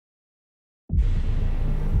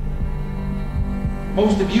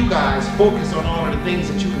Most of you guys focus on all of the things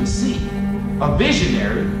that you can see. A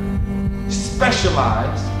visionary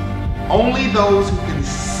specializes. Only those who can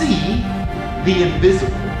see the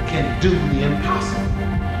invisible can do the impossible.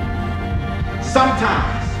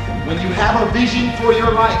 Sometimes, when you have a vision for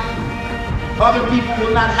your life, other people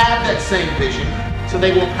will not have that same vision, so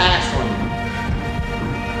they will pass on you.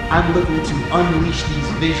 I'm looking to unleash these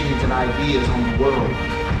visions and ideas on the world,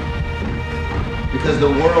 because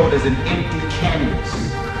the world is an empty canvas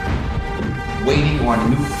waiting on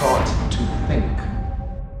new thoughts to think.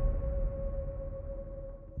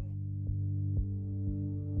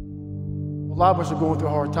 A lot of us are going through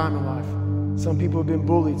a hard time in life. Some people have been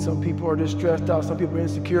bullied, some people are just stressed out, some people are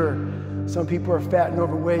insecure, some people are fat and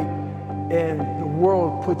overweight, and the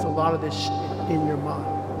world puts a lot of this shit in your mind.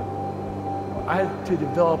 I had to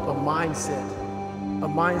develop a mindset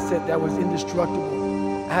that was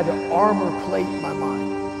indestructible. I had to armor plate my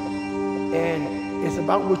mind. And it's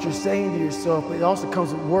about what you're saying to yourself, but it also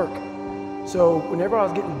comes with work. So whenever I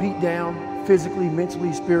was getting beat down, physically,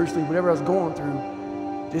 mentally, spiritually, whatever I was going through,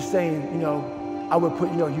 just saying, I would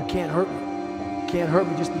put, you can't hurt me. Can't hurt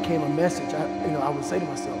me just became a message. I would say to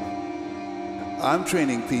myself. I'm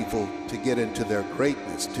training people to get into their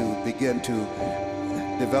greatness, to begin to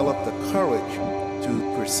develop the courage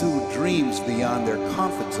to pursue dreams beyond their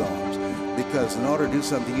comfort zones. Because in order to do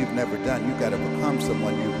something you've never done, you've got to become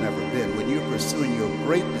someone you've never been. When you're pursuing your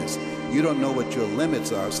greatness, you don't know what your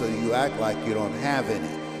limits are, so you act like you don't have any.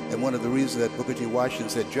 And one of the reasons that Booker T. Washington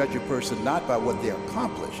said, judge a person not by what they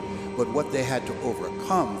accomplish, but what they had to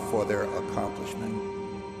overcome for their accomplishment.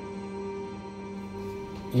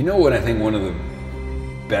 You know what I think one of the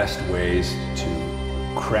best ways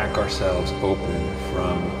to crack ourselves open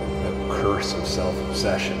from the curse of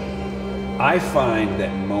self-obsession? I find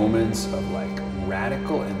that moments of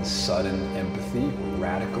radical and sudden empathy,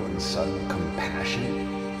 radical and sudden compassion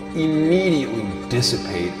immediately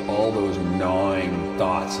dissipate all those gnawing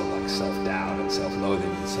thoughts of self-doubt and self-loathing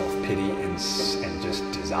and self-pity and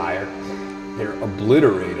just desire. They're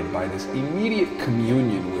obliterated by this immediate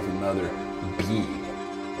communion with another being.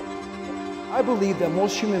 I believe that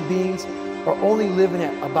most human beings are only living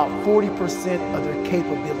at about 40% of their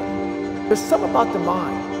capability. There's something about the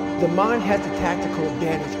mind. The mind has the tactical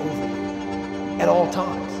advantage over you at all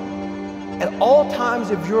times. At all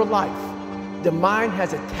times of your life, the mind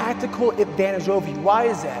has a tactical advantage over you. Why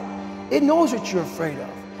is that? It knows what you're afraid of.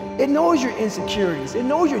 It knows your insecurities. It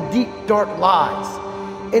knows your deep, dark lies.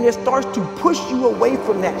 And it starts to push you away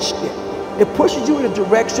from that shit. It pushes you in a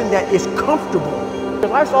direction that is comfortable. Your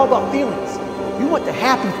life's all about feelings. You want the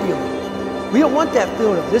happy feeling. We don't want that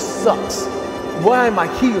feeling of this sucks. Why am I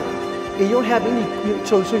here? And you don't have any,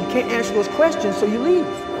 so you can't answer those questions, so you leave.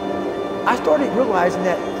 I started realizing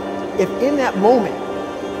that if in that moment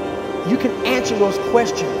you can answer those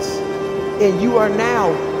questions and you are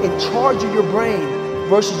now in charge of your brain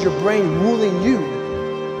versus your brain ruling you.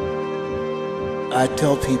 I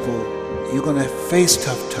tell people, you're going to face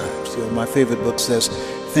tough times. My favorite book says,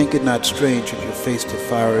 think it not strange if you're faced with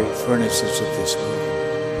fiery furnaces of this world.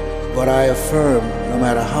 But I affirm, no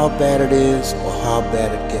matter how bad it is or how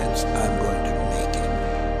bad it gets, I'm going to make it.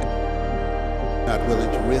 Not willing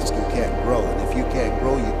to risk, you can't grow. And if you can't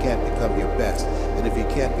grow, you can't become your best. And if you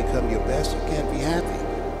can't become your best, you can't be happy.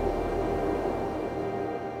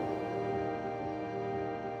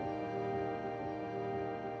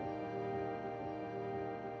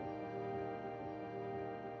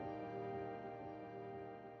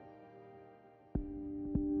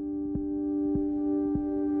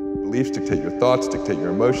 Beliefs dictate your thoughts, dictate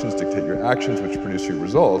your emotions, dictate your actions, which produce your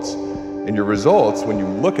results. And your results, when you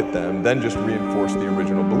look at them, then just reinforce the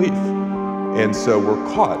original belief. And so we're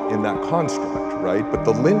caught in that construct, right? But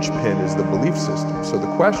the linchpin is the belief system. So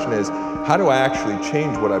the question is, how do I actually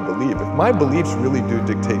change what I believe? If my beliefs really do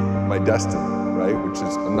dictate my destiny, right? Which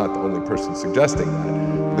is, I'm not the only person suggesting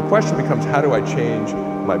that. The question becomes, how do I change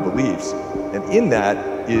my beliefs? And in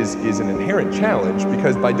that is an inherent challenge,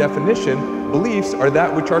 because by definition, beliefs are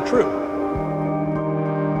that which are true.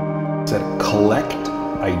 That collect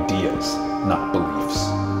ideas, not beliefs.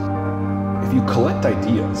 If you collect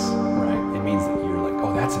ideas, right, it means that you're like,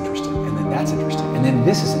 oh, that's interesting, and then that's interesting, and then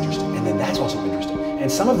this is interesting, and then that's also interesting.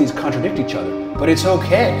 And some of these contradict each other, but it's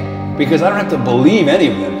okay, because I don't have to believe any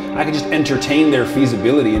of them. I can just entertain their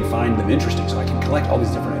feasibility and find them interesting, so I can collect all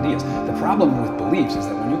these different ideas. The problem with beliefs is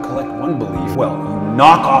that when you collect one belief, well, you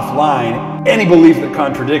knock offline any belief that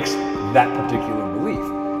contradicts that particular belief.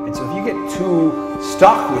 And so if you get too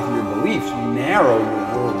stuck with your beliefs, you narrow your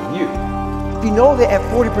worldview. If you know that at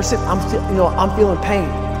 40% I'm feeling pain.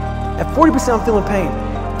 At 40% I'm feeling pain.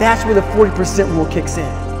 That's where the 40% rule kicks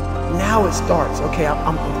in. Now it starts. Okay,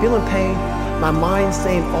 I'm feeling pain. My mind's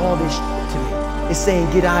saying all this to me. It's saying,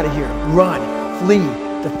 get out of here, run, flee.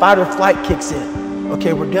 The fight or flight kicks in.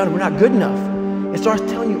 Okay, we're done, we're not good enough. It starts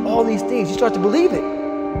telling you all these things. You start to believe it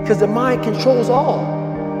because the mind controls all.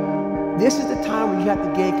 This is the time where you have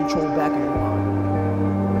to gain control back in your mind.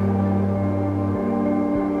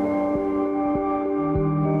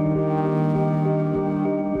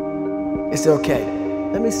 It's okay,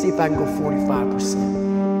 let me see if I can go 45%.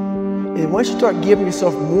 And once you start giving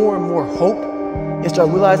yourself more and more hope, and start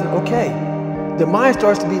realizing, okay, the mind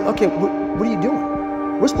starts to be, okay, what are you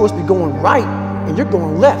doing? We're supposed to be going right, and you're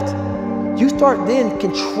going left. You start then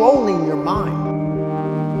controlling your mind.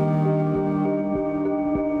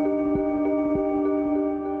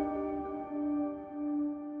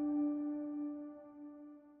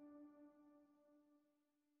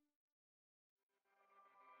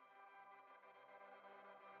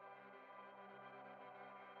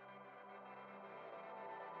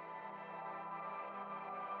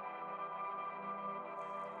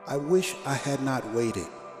 I wish I had not waited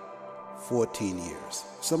 14 years.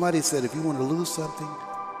 Somebody said if you want to lose something,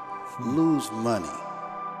 lose money.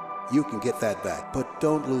 You can get that back, but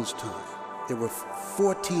don't lose time. There were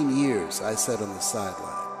 14 years I sat on the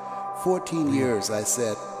sideline. 14 years I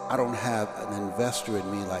said, I don't have an investor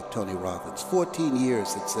in me like Tony Robbins. 14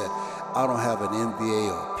 years it said, I don't have an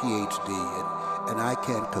MBA or PhD, and I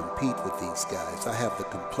can't compete with these guys. I have the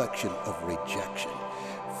complexion of rejection.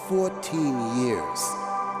 14 years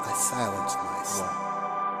I silenced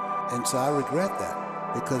myself. And so I regret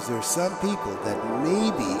that, because there are some people that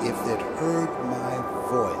maybe if they'd heard my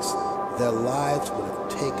voice, their lives would have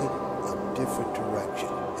taken a different direction.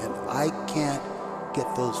 And I can't get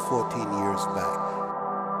those 14 years back.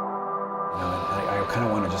 I kind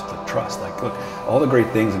of want to just trust, like, look, all the great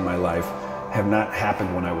things in my life have not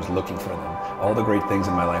happened when I was looking for them. All the great things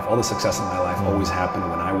in my life, all the success in my life always happened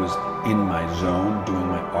when I was in my zone, doing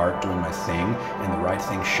my art, doing my thing, and the right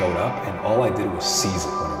thing showed up, and all I did was seize it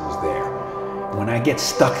when it was there. When I get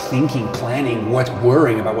stuck thinking, planning,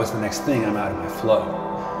 worrying about what's the next thing, I'm out of my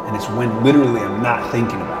flow. And it's when literally I'm not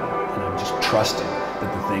thinking about it, and I'm just trusting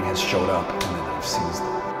that the thing has showed up and then I've seized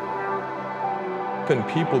it. Often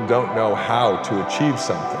people don't know how to achieve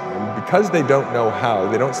something. And because they don't know how,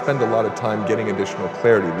 they don't spend a lot of time getting additional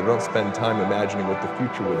clarity. They don't spend time imagining what the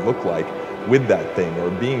future would look like with that thing, or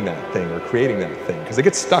being that thing, or creating that thing, because they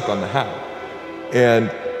get stuck on the how. And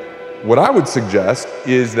what I would suggest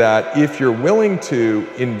is that if you're willing to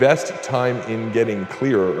invest time in getting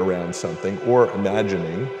clearer around something or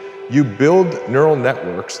imagining, you build neural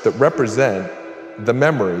networks that represent the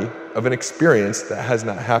memory of an experience that has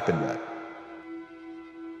not happened yet.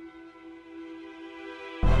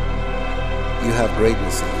 You have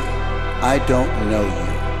greatness in you. I don't know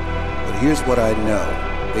you, but here's what I know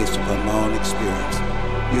based upon my own experience.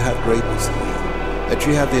 You have greatness in you, that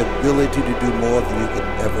you have the ability to do more than you could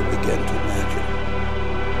ever begin to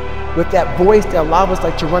imagine. With that voice that a lot of us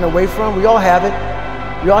like to run away from, we all have it.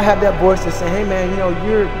 We all have that voice that says, hey man, you know,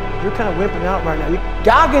 you're kind of wimping out right now.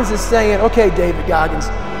 Goggins is saying, okay, David Goggins,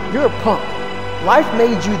 you're a punk. Life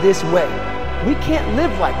made you this way. We can't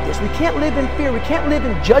live like this. We can't live in fear. We can't live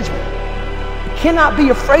in judgment. Cannot be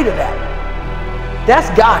afraid of that. That's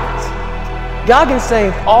Goggins. Goggins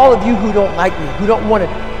saying, all of you who don't like me, who don't want it,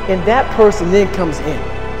 and that person then comes in.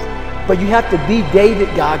 But you have to be David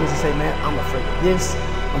Goggins and say, man, I'm afraid of this,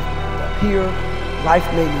 I'm up here, life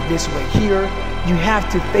made me this way here. You have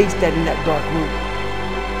to face that in that dark room.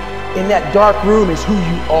 In that dark room is who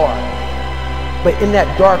you are. But in that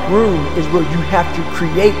dark room is where you have to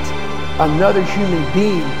create another human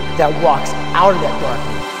being that walks out of that dark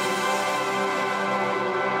room.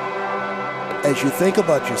 As you think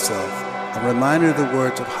about yourself, I'm reminded of the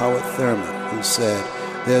words of Howard Thurman, who said,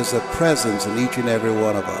 there's a presence in each and every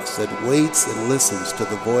one of us that waits and listens to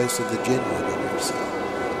the voice of the genuine in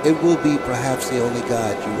yourself. It will be perhaps the only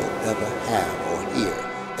God you will ever have or hear.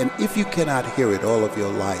 And if you cannot hear it, all of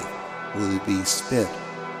your life will be spent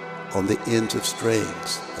on the ends of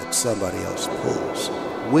strings that somebody else pulls.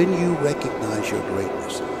 When you recognize your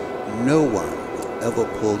greatness, no one will ever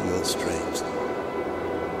pull your strings.